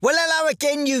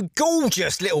again, you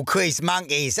gorgeous little quiz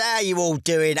monkeys. How you all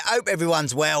doing? Hope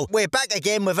everyone's well. We're back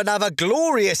again with another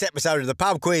glorious episode of the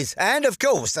Pub Quiz. And, of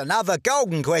course, another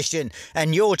golden question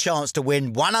and your chance to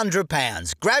win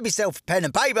 £100. Grab yourself a pen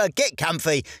and paper, get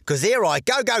comfy, because here I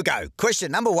go.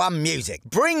 Question number one, music.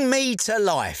 Bring Me to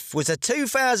Life was a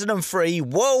 2003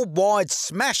 worldwide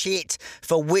smash hit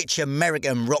for which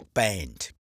American rock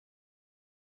band?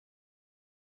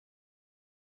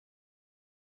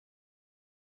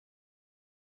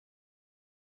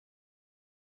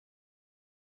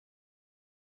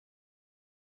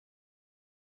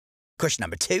 Question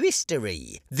number two,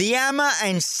 history. The hammer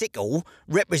and sickle,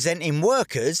 representing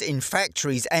workers in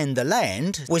factories and the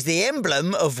land, was the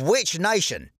emblem of which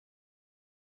nation?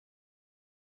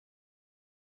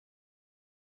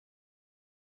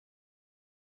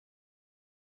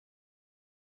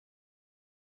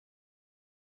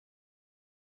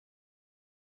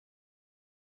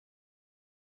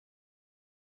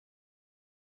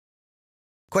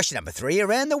 Question number three,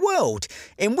 around the world.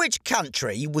 In which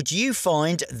country would you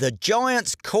find the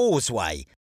Giant's Causeway?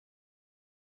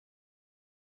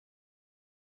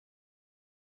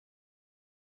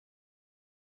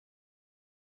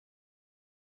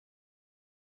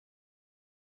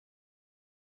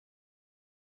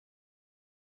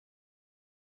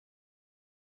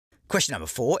 Question number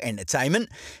four, entertainment.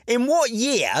 In what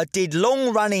year did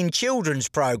long-running children's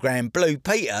programme Blue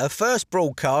Peter first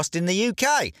broadcast in the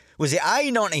UK? Was it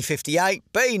A, 1958,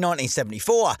 B,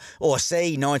 1974 or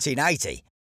C, 1980?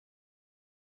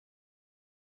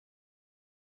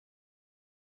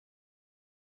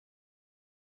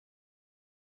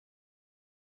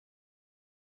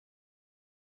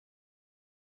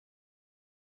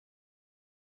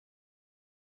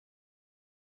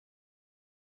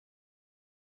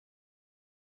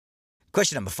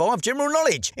 Question number five, general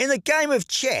knowledge. In the game of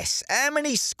chess, how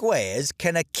many squares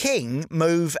can a king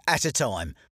move at a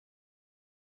time?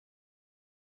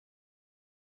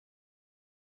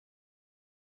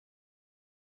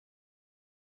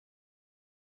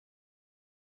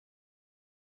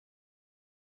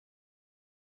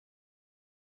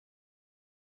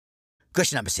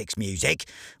 Question number six, music.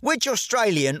 Which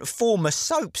Australian former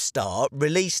soap star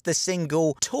released the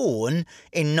single Torn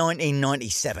in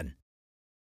 1997?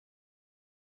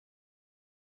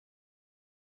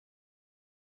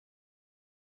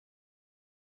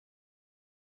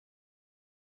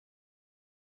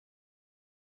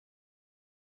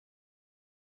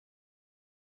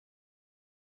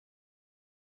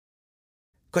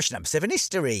 Question number seven,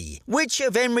 history. Which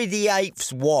of Henry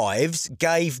VIII's wives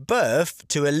gave birth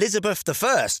to Elizabeth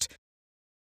I?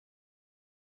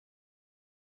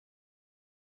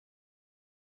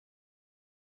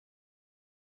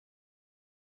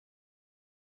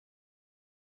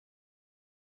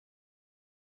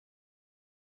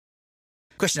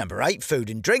 Question number eight, food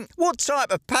and drink. What type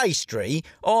of pastry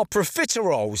are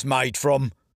profiteroles made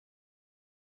from?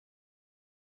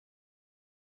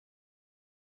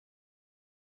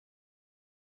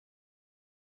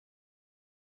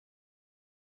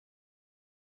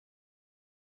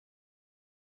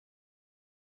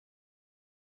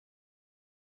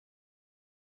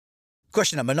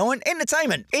 Question number nine,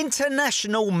 entertainment.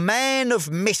 International Man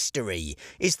of Mystery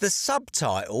is the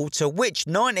subtitle to which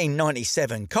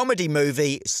 1997 comedy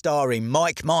movie starring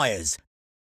Mike Myers?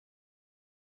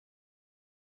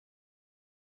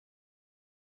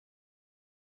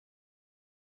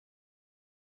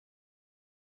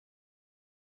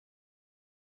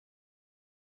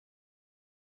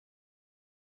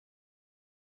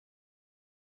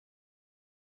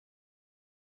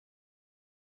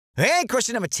 And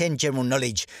question number 10, general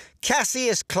knowledge.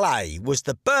 Cassius Clay was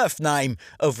the birth name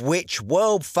of which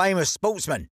world-famous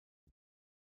sportsman?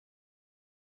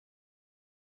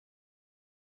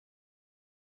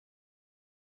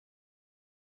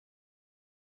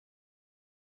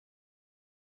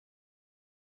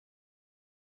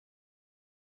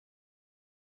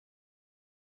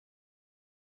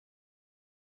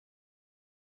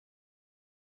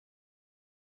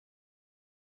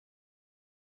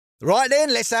 Right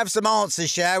then, let's have some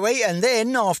answers, shall we? And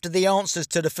then, after the answers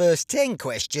to the first 10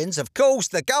 questions, of course,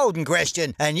 the golden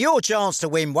question and your chance to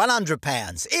win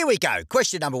 £100. Here we go.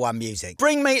 Question number one, music.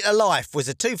 Bring Me to Life was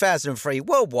a 2003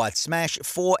 worldwide smash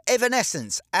for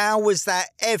Evanescence. How was that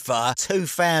ever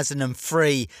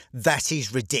 2003? That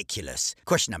is ridiculous.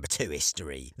 Question number two,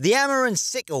 history. The hammer and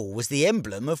sickle was the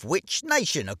emblem of which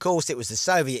nation? Of course, it was the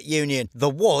Soviet Union.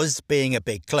 The was being a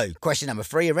big clue. Question number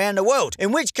three, around the world.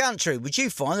 In which country would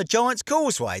you find the Giant's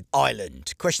Causeway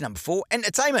Island. Question number 4,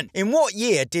 entertainment. In what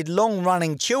year did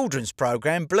long-running children's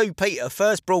programme Blue Peter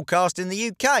first broadcast in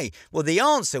the UK? Well, the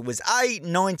answer was A,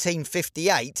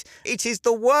 1958. It is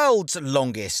the world's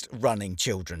longest-running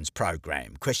children's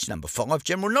programme. Question number 5,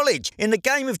 general knowledge. In the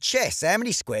game of chess, how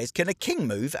many squares can a king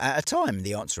move at a time?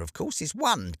 The answer, of course, is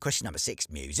 1. Question number 6,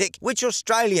 music. Which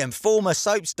Australian former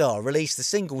soap star released the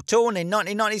single Torn in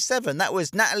 1997? That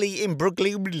was Natalie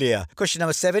Imbruglia. Question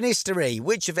number 7, history.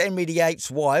 Which of Henry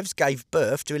VIII's wives gave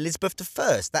birth to Elizabeth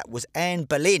I? That was Anne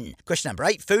Boleyn. Question number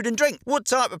 8, food and drink. What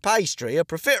type of pastry are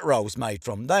profiteroles made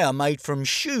from? They are made from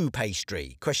choux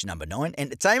pastry. Question number 9,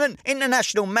 entertainment.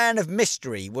 International Man of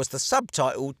Mystery was the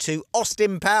subtitle to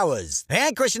Austin Powers.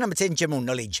 And question number 10, general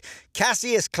knowledge.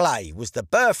 Cassius Clay was the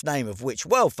birth name of which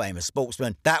world-famous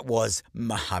sportsman? That was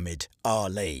Muhammad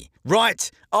Ali. Right,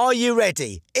 are you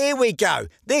ready? Here we go.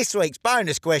 This week's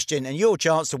bonus question and your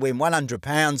chance to win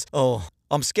 £100. Oh,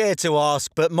 I'm scared to ask,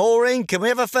 but Maureen, can we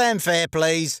have a fanfare,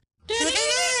 please?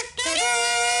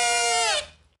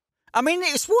 I mean,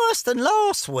 it's worse than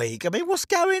last week. I mean, what's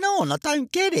going on? I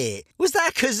don't get it. Was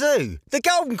that a kazoo? The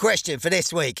golden question for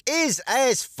this week is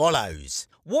as follows.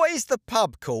 What is the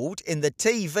pub called in the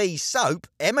TV soap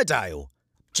Emmerdale?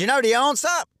 Do you know the answer?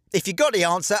 If you got the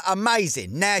answer,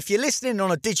 amazing. Now, if you're listening on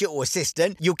a digital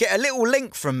assistant, you'll get a little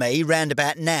link from me round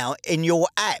about now in your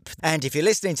app. And if you're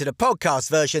listening to the podcast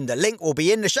version, the link will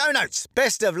be in the show notes.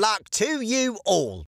 Best of luck to you all.